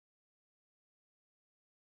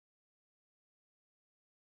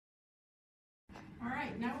All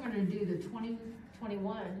right, now we're going to do the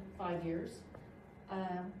 2021 5 years.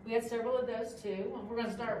 We had several of those too. We're going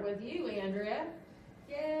to start with you, Andrea.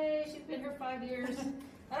 Yay, she's been here 5 years.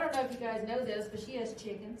 I don't know if you guys know this, but she has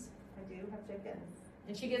chickens. I do have chickens.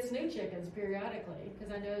 And she gets new chickens periodically,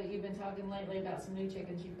 because I know that you've been talking lately about some new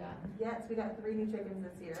chickens you've gotten. Yes, we got 3 new chickens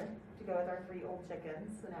this year to go with our 3 old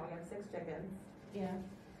chickens. So now we have 6 chickens. Yeah.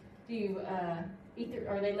 Do you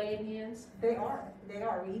are they laying hens? They are. They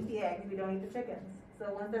are. We eat the eggs. We don't eat the chickens.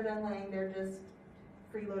 So once they're done laying, they're just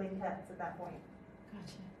freeloading pets at that point.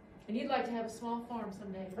 Gotcha. And you'd like to have a small farm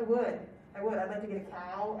someday? I would. I would. I'd like to get a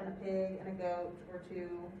cow and a pig and a goat or 2.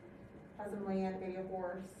 Have some land, maybe a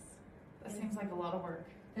horse. That seems like a lot of work.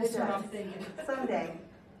 That's what I'm thinking. Someday.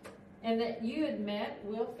 And that you had met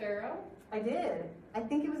Will Ferrell? I did. I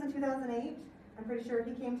think it was in 2008. I'm pretty sure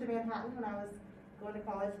he came to Manhattan when I was going to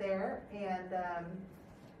college there, and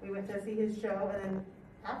we went to see his show, and then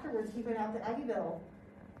afterwards he went out to Aggieville,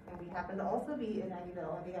 and we happened to also be in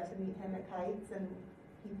Aggieville, and we got to meet him at Kites, and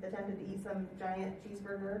he attempted to eat some giant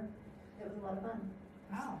cheeseburger. It was a lot of fun.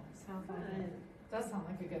 Wow, Sounds fun. does sound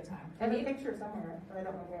like a good time. I have a picture somewhere, but I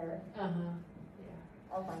don't know where.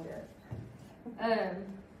 Yeah. I'll find it.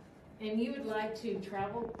 And you would like to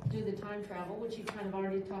travel, do the time travel, which you kind of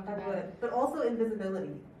already talked I about. would, but also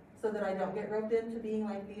invisibility, so that I don't get roped into being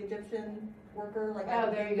like the Egyptian worker, like I Oh,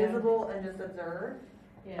 can there be you go. invisible and just observe.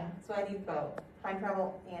 Yeah. So I need both, time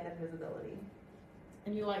travel and invisibility.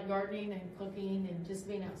 And you like gardening and cooking and just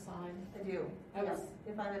being outside. I do. I was- Yes.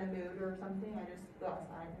 If I'm in a mood or something, I just go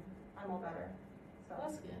outside and I'm all better. So,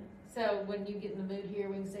 That's good. So when you get in the mood here,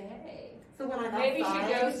 we can say, hey, so when I'm maybe you should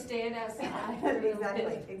go outside, stand outside.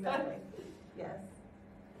 exactly. Yes.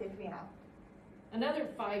 Kick me out. Another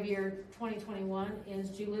 5-year 2021 is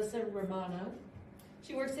Julissa Romano.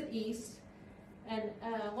 She works at East. And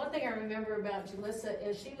one thing I remember about Julissa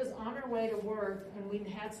is she was on her way to work and we'd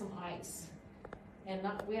had some ice. And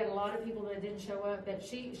we had a lot of people that didn't show up, but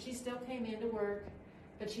she still came into work,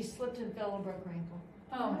 but she slipped and fell and broke her ankle.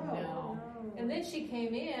 Oh, no. And then she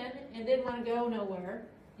came in and didn't want to go nowhere,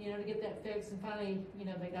 to get that fixed. And finally,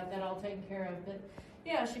 they got that all taken care of. But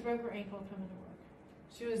yeah, she broke her ankle coming to work.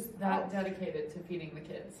 She was that dedicated to feeding the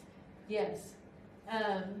kids. Yes.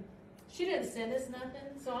 She didn't send us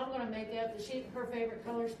nothing, so I'm going to make up that her favorite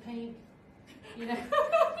color is pink.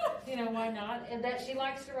 Why not? And that she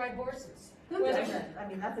likes to ride horses. Who doesn't? I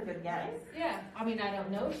mean, that's a good guess. Yeah. I mean, I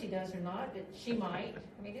don't know if she does or not, but she might.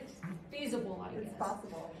 I mean, it's feasible, I guess. It's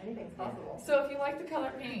possible. Anything's possible. So if you like the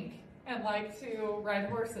color pink and like to ride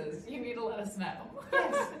horses, you need to let us know.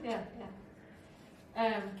 Yes.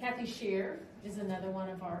 Yeah. Kathy Shear is another one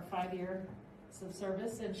of our 5-year of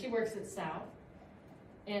service, and she works at South.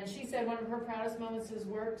 And she said one of her proudest moments of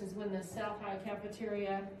work is when the South High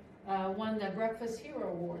Cafeteria won the Breakfast Hero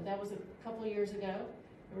Award. That was a couple of years ago.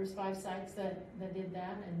 There was 5 sites that did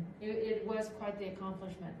that, and it was quite the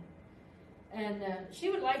accomplishment. And she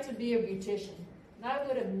would like to be a beautician. And I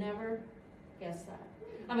would have never guessed that.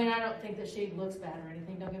 I mean, I don't think that she looks bad or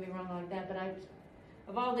anything, don't get me wrong like that, but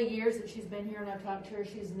of all the years that she's been here and I've talked to her,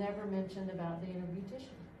 she's never mentioned about being a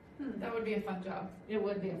beautician. That would be a fun job. It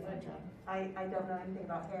would be a fun job. I don't know anything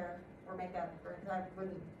about hair or makeup, or that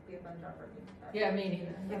wouldn't be a fun job for me. Yeah, me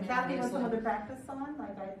neither. If Kathy wants someone to practice on,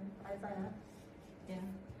 like I'd sign up. Yeah.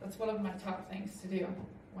 That's one of my top things to do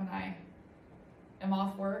when I am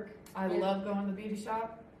off work. I love going to the beauty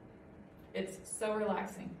shop. It's so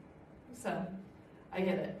relaxing. So I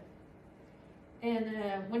get it. And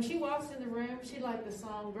when she walks in the room, she'd like the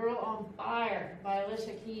song Girl on Fire by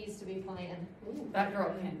Alicia Keys to be playing. Ooh, that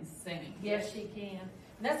girl can sing. Yes, she can.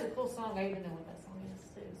 And that's a cool song. I even know what that song is,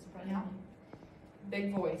 too, surprisingly. Yeah.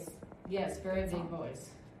 Big voice. Yes, very big voice.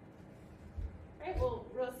 All right, well,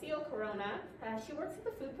 Rocio Corona, she works at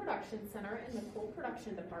the Food Production Center in the Cold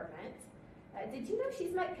Production Department. Did you know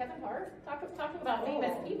she's met Kevin Hart? Talking about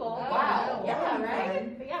famous people. Wow. Yeah,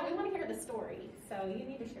 right? But yeah, we want to hear the story, so you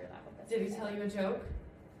need to share that with us. Did he tell you a joke?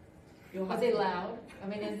 Was he loud? I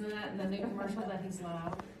mean, isn't that in the new commercial that he's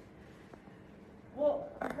loud? Well,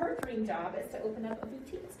 her dream job is to open up a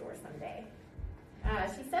boutique store someday.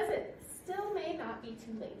 She says it still may not be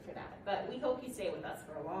too late for that, but we hope you stay with us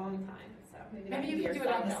for a long time. So Maybe you can do it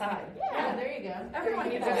on the side. Yeah, there you go. Everyone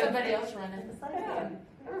There you needs go. a good Somebody else running. Yeah.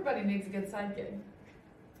 Everybody needs a good side gig.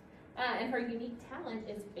 And her unique talent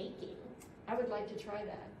is baking. I would like to try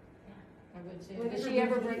that. Yeah. I would too. Does she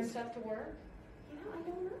ever bring stuff to work? I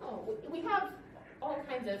don't know. We have all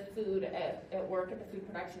kinds of food at work at the Food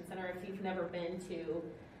Production Center. If you've never been to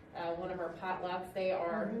one of our potlucks, they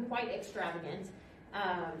are quite extravagant.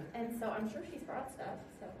 And so I'm sure she's brought stuff,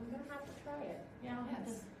 so I'm going to have to try it. Yeah, I'll have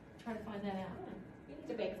to try to find that out. Yeah. You need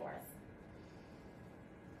to bake for us.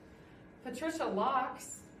 Patricia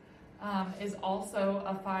Locks is also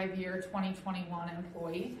a 5-year 2021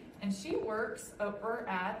 employee, and she works over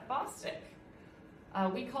at Bostic.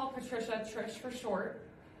 We call Patricia Trish for short,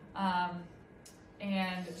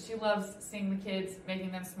 and she loves seeing the kids,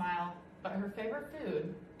 making them smile, but her favorite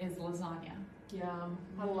food is lasagna. Yum.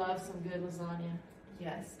 I love some good lasagna.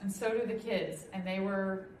 Yes, and so do the kids, and they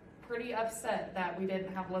were pretty upset that we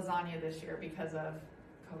didn't have lasagna this year because of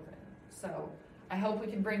COVID. So I hope we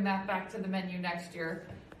can bring that back to the menu next year,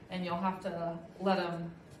 and you'll have to let them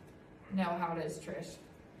know how it is, Trish.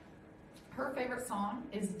 Her favorite song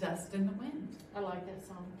is Dust in the Wind. I like that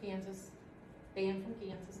song. Kansas. Band from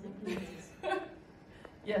Kansas, named Kansas.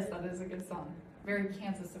 Yes, that is a good song. Very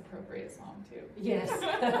Kansas appropriate song too. Yes.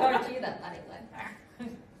 Aren't you the funny one?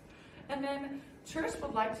 And then Trish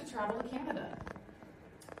would like to travel to Canada.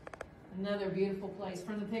 Another beautiful place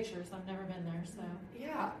from the pictures. I've never been there, so.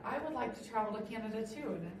 Yeah, I would like to travel to Canada too.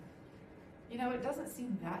 And you know, it doesn't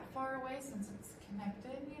seem that far away since it's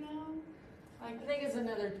connected, you know? I think it's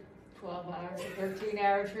another 12 hours,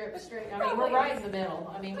 13-hour trip straight. I mean, we're Probably. right in the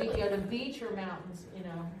middle. I mean, we go to beach or mountains, you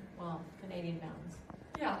know, well, Canadian mountains.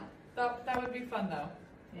 Yeah, that would be fun though.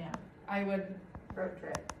 Yeah. I would Road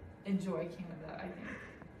trip. enjoy Canada, I think.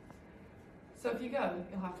 So if you go,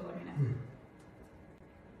 you'll have to let me know.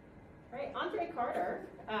 Right, Andre Carter,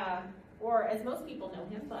 or as most people know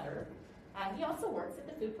him, Butter. He also works at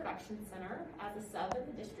the Food Production Center as a sub in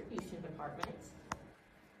the distribution department.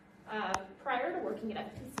 Prior to working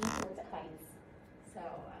at FTC, he worked at Heights. So,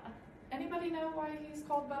 Anybody know why he's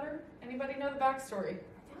called Butter? Anybody know the backstory?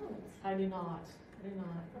 I don't. I do not.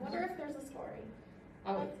 I wonder if there's a story.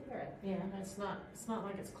 I'd Oh, like to hear it. yeah, it's not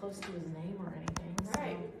like it's close to his name or anything.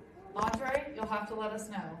 Right. Andre, you'll have to let us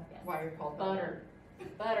know Yes. why you're called So. Butter.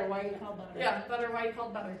 Butter, why you call butter? Yeah, Butter, why you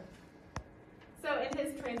called Butter? So in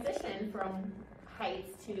his transition from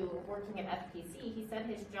Heights to working at FPC, he said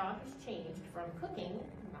his job has changed from cooking,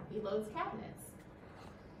 now he loads cabinets.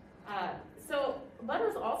 So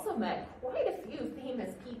Butters also met quite a few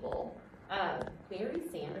famous people. Barry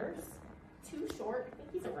Sanders, Too Short, I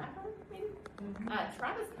think he's a rapper, maybe? Mhm.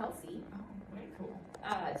 Travis Kelce, Oh, way cool.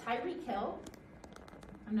 Tyreek Hill.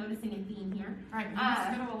 I'm noticing a theme here. All right, you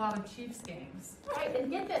must go to a lot of Chiefs games. Right, and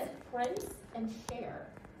get this, Prince and Cher.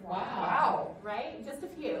 Wow. Right? Just a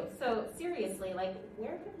few. So seriously, like,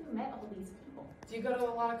 where have you met all these people? Do you go to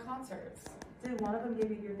a lot of concerts? Did one of them give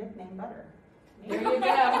you your nickname, Butter? There you go.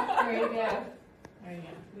 There you go. There you go.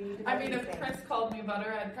 We need to I go mean, to if these Prince called me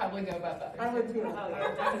Butter, I'd probably go by Butter. I would too. Oh, yeah,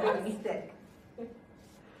 It definitely. would stick.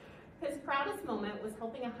 His proudest moment was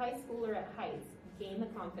helping a high schooler at Heights gain the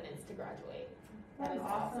confidence to graduate. That is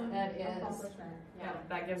awesome. That is. Accomplishment. Yeah,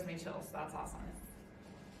 that gives me chills. That's awesome.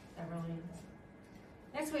 That really is.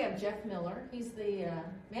 Next, we have Jeff Miller. He's the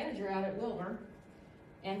manager out at Wilbur.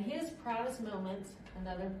 And his proudest moment,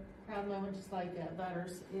 another proud moment just like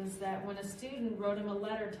Butters, is that when a student wrote him a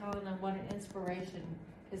letter telling him what an inspiration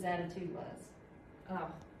his attitude was Oh,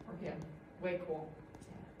 for him. way cool.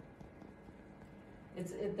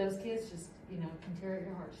 Those kids just, can tear at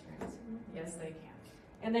your heartstrings. Yes, they can.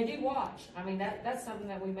 And they do watch. I mean, that's something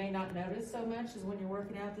that we may not notice so much is when you're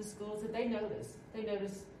working out at the schools, that they notice. They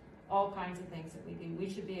notice all kinds of things that we do. We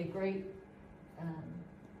should be a great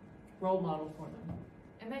role model for them.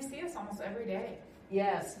 And they see us almost every day.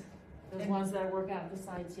 Yes, those And- ones that work out at the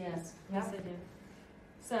sites, yes. Yes, Yeah. they do.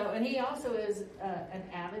 So, and he also is an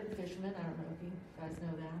avid fisherman. I don't know if you guys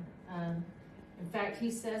know that. In fact, he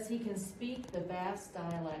says he can speak the Bass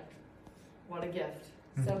dialect. What a gift.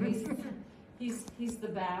 So he's the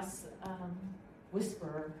Bass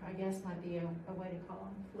whisperer, I guess might be a way to call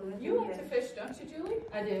him. Fluent You in like to fish. fish, don't you, Julie?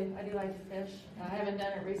 I do like to fish. I haven't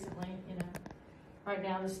done it recently, Right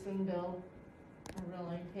now the spoonbill are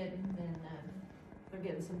really hidden and they're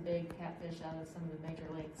getting some big catfish out of some of the major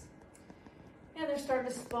lakes. And they're starting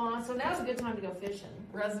to spawn, so now's a good time to go fishing.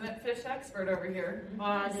 Resident fish expert over here. Well,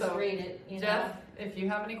 I just So, read it, Jeff, if you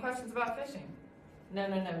have any questions about fishing. No.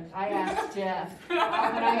 I asked Jeff. When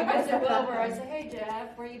I visit Wilbur, I say, hey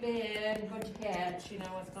Jeff, where you been? What'd you catch?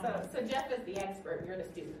 What's going on? So Jeff is the expert, you're the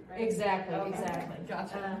student, right? Exactly, Okay. exactly.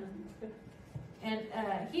 Gotcha. And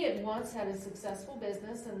he had once had a successful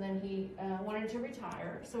business, and then he wanted to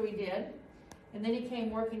retire, so he did. And then he came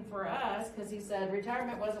working for us because he said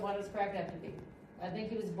retirement wasn't what it was cracked up to be. I think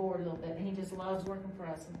he was bored a little bit, and he just loves working for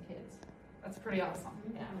us and the kids. That's pretty awesome.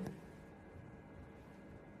 Yeah.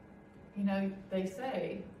 You know, they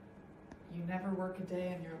say you never work a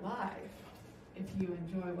day in your life if you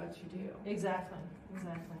enjoy what you do. Exactly.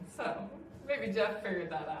 So maybe Jeff figured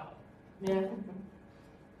that out. Yeah.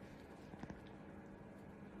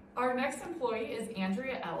 Our next employee is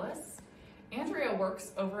Andrea Ellis, Andrea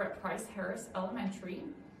works over at Price Harris Elementary,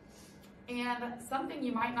 and something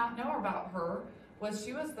you might not know about her was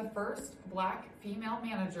she was the first Black female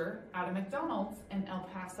manager at a McDonald's in El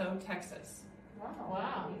Paso, Texas.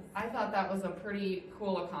 Wow. I thought that was a pretty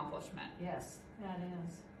cool accomplishment. Yes, that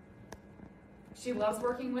is. She loves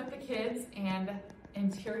working with the kids and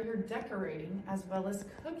interior decorating as well as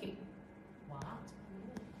cooking. Wow.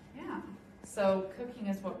 Yeah. So cooking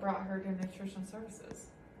is what brought her to nutrition services.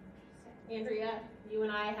 Andrea, you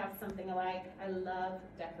and I have something alike. I love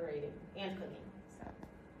decorating and cooking.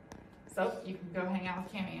 So you can go hang out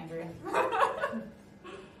with Cammie, Andrea.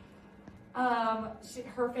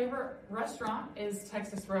 Her favorite restaurant is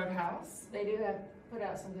Texas Roadhouse. They do have, put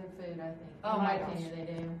out some good food, I think. Oh In my opinion,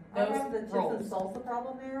 they do. I Those have the chips rolls. and salsa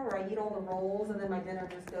problem there, where I eat all the rolls and then my dinner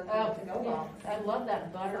just goes Oh, to go yeah. box. I love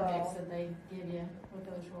that butter So- mix that they give you with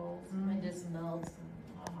those rolls. Mm. It just melts.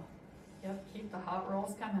 And, oh. Yep, keep the hot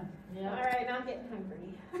rolls coming. All Yeah. right, now I'm getting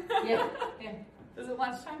hungry. Yeah. Yeah. Is it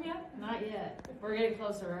lunchtime yet? Not yet. We're getting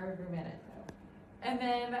closer every minute. And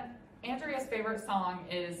then Andrea's favorite song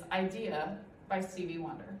is Idea by Stevie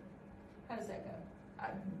Wonder. How does that go? I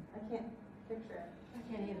can't picture it.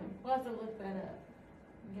 I can't either. We'll have to look that up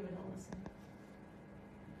and give it a listen.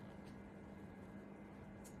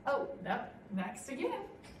 Oh, nope. Next again.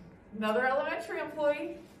 Another elementary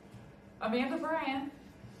employee, Amanda Bryan.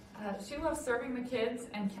 She loves serving the kids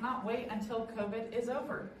and cannot wait until COVID is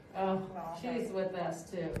over. Oh, Well, she's with us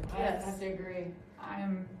too. Yes. I have to agree.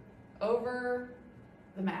 I'm over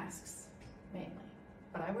the masks, mainly,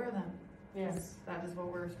 but I wear them. Yes. That is what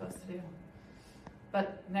we're supposed to do.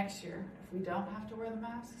 But next year, if we don't have to wear the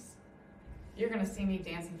masks, you're gonna see me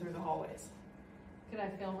dancing through the hallways. Could I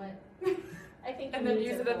film it? I think And we then need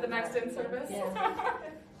use to it at the film next that. in-service?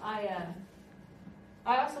 Yeah.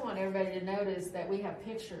 I also want everybody to notice that we have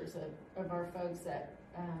pictures of our folks that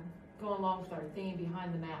go along with our theme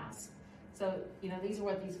behind the mask. So, you know, these are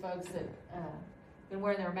what these folks that been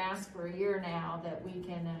wearing their mask for a year now, that we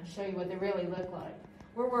can show you what they really look like.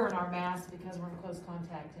 We're wearing our masks because we're in close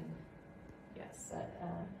contact, and Yes. but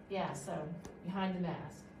yeah, so behind the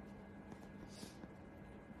mask.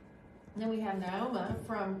 And then we have Naoma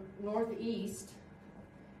from Northeast,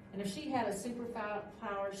 and if she had a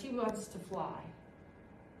superpower, she wants to fly.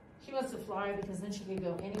 She wants to fly because then she can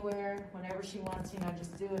go anywhere, whenever she wants. You know,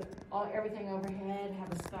 just do it everything overhead,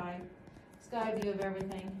 have a sky view of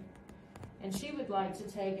everything. And she would like to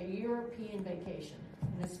take a European vacation,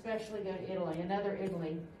 and especially go to Italy. Another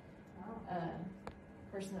Italy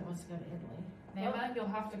person that wants to go to Italy. Naima, you'll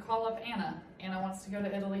have to call up Anna. Anna wants to go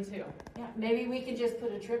to Italy too. Yeah, maybe we could just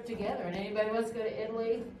put a trip together, and anybody wants to go to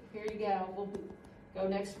Italy, here you go. We'll go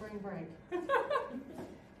next spring break.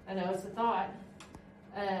 I know, it's a thought.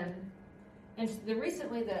 And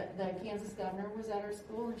recently the Kansas governor was at her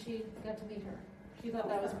school, and she got to meet her. She thought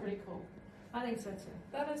that was pretty cool. I think so too.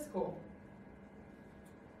 That is cool.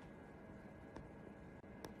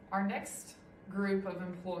 Our next group of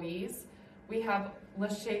employees, we have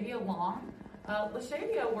LaShavia Long.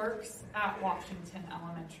 LaShavia works at Washington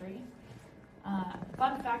Elementary.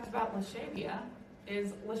 Fun fact about LaShavia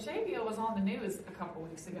is LaShavia was on the news a couple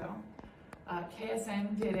weeks ago.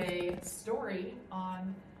 KSN did a story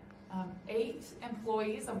on 8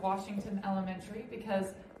 employees of Washington Elementary because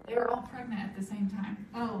they were all pregnant at the same time.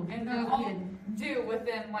 Oh, And they're all due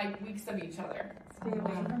within like weeks of each other. Stay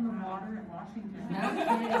away from the water at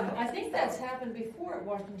Washington. I think that's happened before at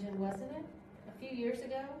Washington, wasn't it? A few years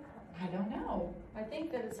ago? I don't know. I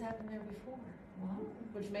think that it's happened there before, Well,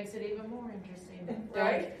 which makes it even more interesting.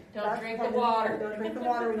 right? Don't That's drink the fun. water. Don't drink the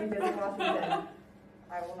water when you visit Washington.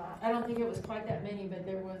 I will not. I don't think it was quite that many, but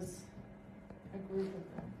there was a group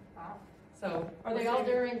of them. Wow. So Are they all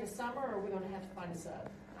during the summer, or are we gonna have to find a sub?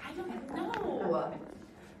 I don't know.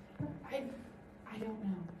 I don't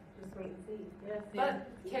know. Just wait and see. Yes.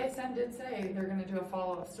 But KSN did say they're going to do a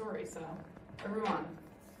follow-up story, so everyone,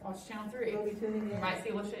 watch Channel 3. We'll be tuning You in. might see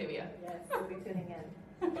LaShavia. Yes, we'll be tuning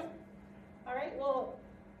in. All right, well,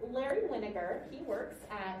 Larry Winiger, he works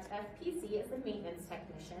at FPC as a maintenance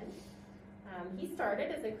technician. He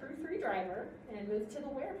started as a Crew 3 driver and moved to the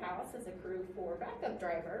warehouse as a Crew 4 backup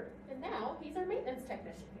driver, and now he's our maintenance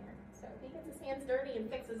technician here. So he gets his hands dirty and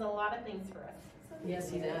fixes a lot of things for us. So Yes,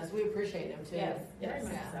 he does. We appreciate him too. Yes, very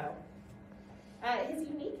much Yeah. so. His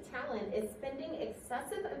unique talent is spending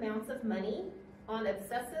excessive amounts of money on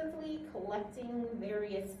obsessively collecting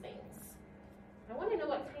various things. I want to know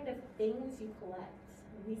what kind of things you collect.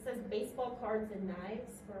 He says baseball cards and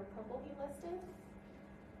knives for a couple he listed.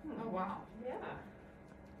 Oh, wow. Yeah.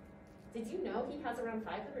 Did you know he has around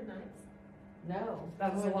 500 knives? No.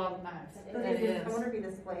 That was a lot of knives. It Does That he- is. I wonder if he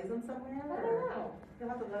displays them somewhere, I don't or know. you'll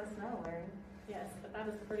have to let us know, Larry. Yes, but that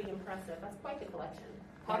is pretty impressive. That's quite the collection.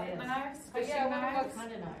 Pocket is. knives, But fishing yeah, I wonder what knives.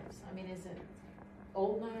 kind of knives. I mean, is it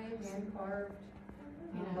old knives? Hand carved.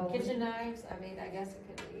 You know, Bone. kitchen knives? I mean, I guess it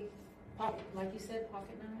could be pocket, like you said,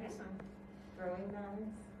 pocket knives. Throwing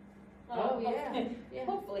knives. Oh, yeah, yeah.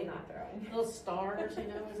 Hopefully not throwing. Little stars, you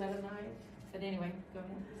know, is that a knife? But anyway, go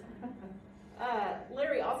ahead.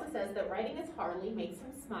 Larry also says that riding his Harley makes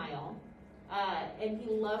him smile, and he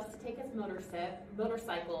loves to take his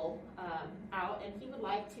motorcycle out, and he would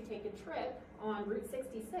like to take a trip on Route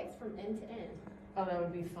 66 from end to end. Oh, that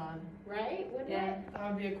would be fun. Right? Wouldn't Yeah. it? That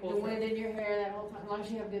would be a The cool wind thing. in your hair that whole time, as long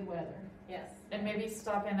as you have good weather. Yes. And maybe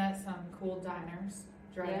stop in at some cool diners,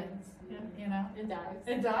 drive-ins, Yeah. you know? And dives.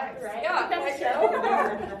 And dives. Right? Yeah, That's like, a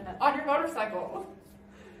show. on your motorcycle.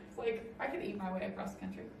 It's like, I could eat my way across the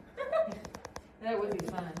country. That would be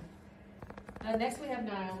fun. Next we have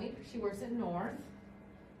Naomi. She works at North.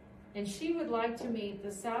 And she would like to meet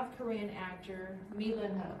the South Korean actor Mi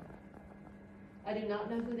Lin Ho. I do not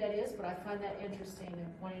know who that is, but I find that interesting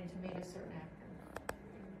of wanting to meet a certain actor.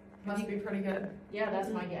 Must be pretty good. Yeah, that's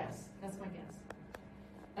my guess. That's my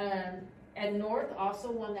guess. And North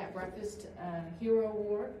also won that Breakfast Hero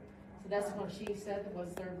Award. So that's what she said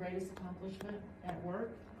was their greatest accomplishment at work,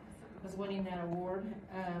 was winning that award.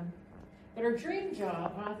 But her dream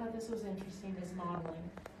job, and I thought this was interesting, is modeling.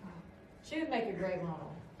 She would make a great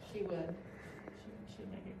model. She would. She'd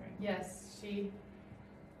make a great model. Yes, she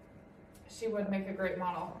would make a great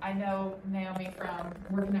model. I know Naomi from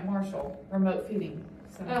working at Marshall, remote feeding.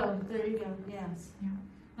 So Oh, there you go, yes. Yeah.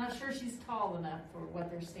 Not sure she's tall enough for what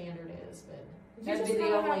their standard is, but You that'd be just the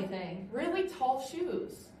gotta only have thing. really tall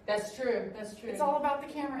shoes. That's true, that's true. It's all about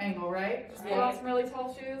the camera angle, right? Just put Yeah. on some really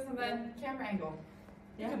tall shoes and then camera angle.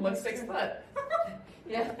 You Yeah, can look that's 6 true. foot.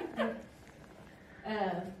 Yeah.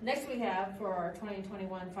 Next we have for our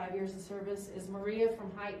 2021 5 years of service is Maria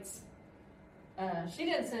from Heights. She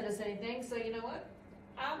didn't send us anything, so you know what?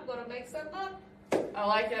 I'm gonna make something up. I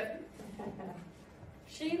like it.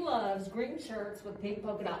 She loves green shirts with pink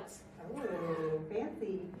polka dots. Oh,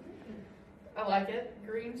 fancy. I like it.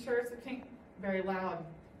 Green shirts with pink. Very loud.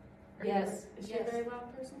 Are you- Yes, Is she yes. a very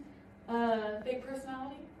loud person? Big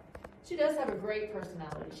personality? She does have a great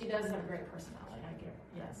personality. She does have a great personality, I get,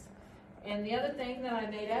 yes. And the other thing that I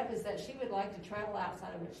made up is that she would like to travel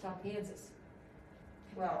outside of Wichita, Kansas.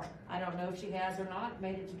 Well, I don't know if she has or not,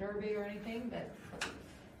 made it to Derby or anything, but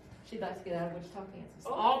she'd like to get out of Wichita, Kansas.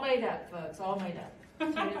 Oh. All made up, folks, all made up. She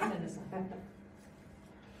didn't send us anything.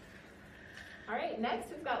 All right, next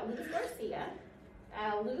we've got Luz Garcia.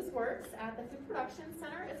 Luz works at the Food Production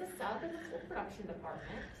Center as a sub in the food production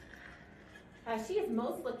department. She is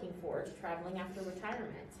most looking forward to traveling after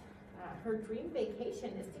retirement. Her dream vacation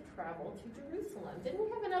is to travel to Jerusalem. Didn't we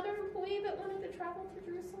have another employee that wanted to travel to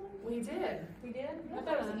Jerusalem? We did. We did? I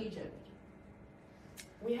thought it was Egypt.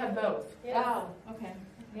 We had both. Oh, okay.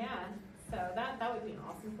 Yeah, so that would be an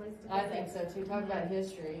awesome place to visit. I think so too. Talk about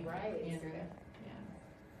history. Right. Andrea.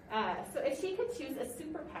 Yeah. So if she could choose a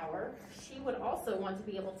superpower, she would also want to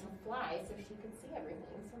be able to fly so she could see everything.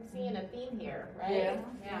 So I'm seeing a theme here, right? Yeah.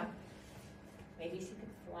 Yeah. Maybe she could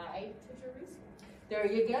fly to Jerusalem. There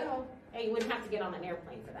you go. Hey, you wouldn't have to get on an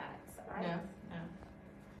airplane for that, so, right? No, no.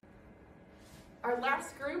 Our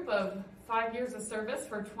last group of 5 years of service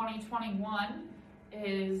for 2021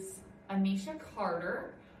 is Anisha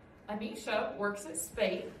Carter. Anisha works at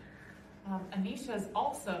Spate. Anisha is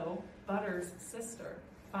also Butter's sister.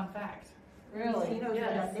 Fun fact. she Really? knows where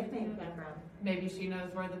Yes. that nickname came from. Maybe she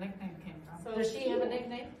knows where the nickname came from. So Does she have a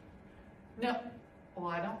nickname? No. Well,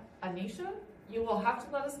 I don't. Anisha? You will have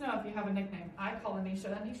to let us know if you have a nickname. I call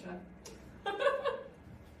Anisha Anisha.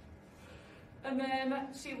 And then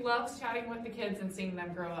she loves chatting with the kids and seeing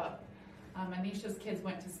them grow up. Anisha's kids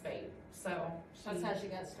went to Spate, so That's how she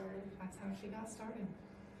got started. that's how she got started.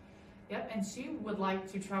 Yep, and she would like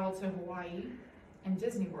to travel to Hawaii and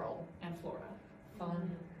Disney World in Florida.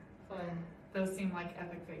 Fun. Fun. Those seem like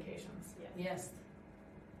epic vacations. Yes.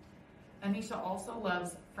 Anisha also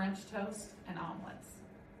loves French toast and omelets.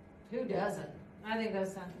 Who doesn't? I think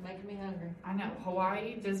those sound making me hungry. I know,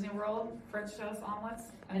 Hawaii, Disney World, French toast, omelets.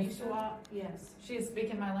 And Anisha, swap, yes. she is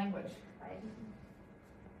speaking my language. Right?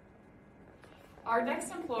 Our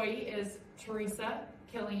next employee is Teresa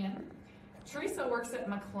Killian. Teresa works at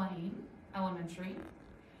McLean Elementary,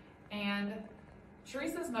 and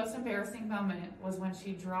Teresa's most embarrassing moment was when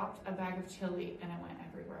she dropped a bag of chili and it went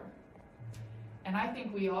everywhere. And I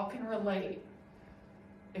think we all can relate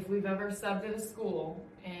if we've ever subbed at a school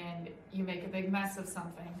and you make a big mess of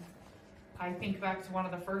something. I think back to one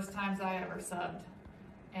of the first times I ever subbed,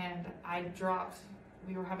 and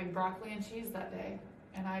we were having broccoli and cheese that day,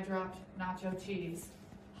 and I dropped nacho cheese,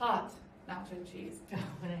 hot nacho cheese,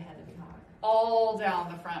 When it had to be hot. all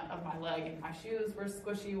down the front of my leg, and my shoes were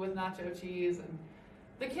squishy with nacho cheese, and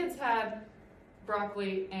the kids had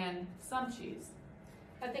broccoli and some cheese.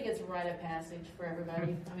 I think it's a rite of passage for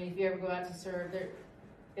everybody. I mean, if you ever go out to serve,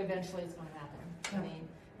 eventually it's gonna happen. I mean,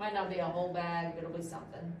 might not be a whole bag, but it'll be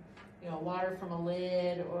something. You know, water from a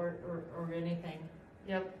lid or anything.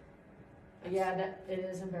 Yep, But yeah, it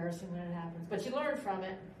is embarrassing when it happens, but you learn from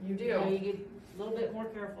it. you do. You know, you get a little bit more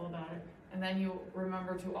careful about it. And then you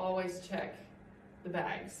remember to always check the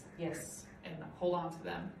bags Yes. and hold on to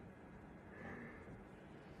them.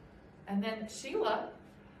 And then Sheila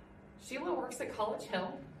works at College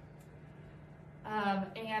Hill.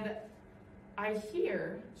 And I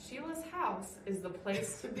hear Sheila's house is the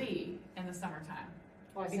place to be in the summertime.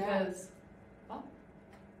 Why is that? Because, well,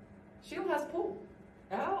 Sheila has a pool.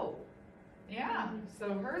 Oh. Yeah,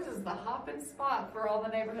 so hers is the hopping spot for all the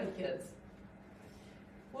neighborhood kids.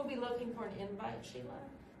 We'll be looking for an invite,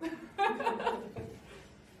 Sheila.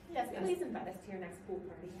 Yes, Yes. please invite us to your next pool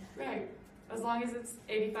party. Right, as long as it's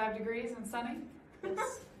 85 degrees and sunny,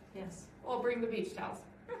 Yes. Yes. we'll bring the beach towels.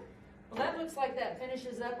 Well, that looks like that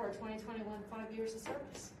finishes up our 2021 5 years of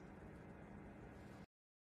service.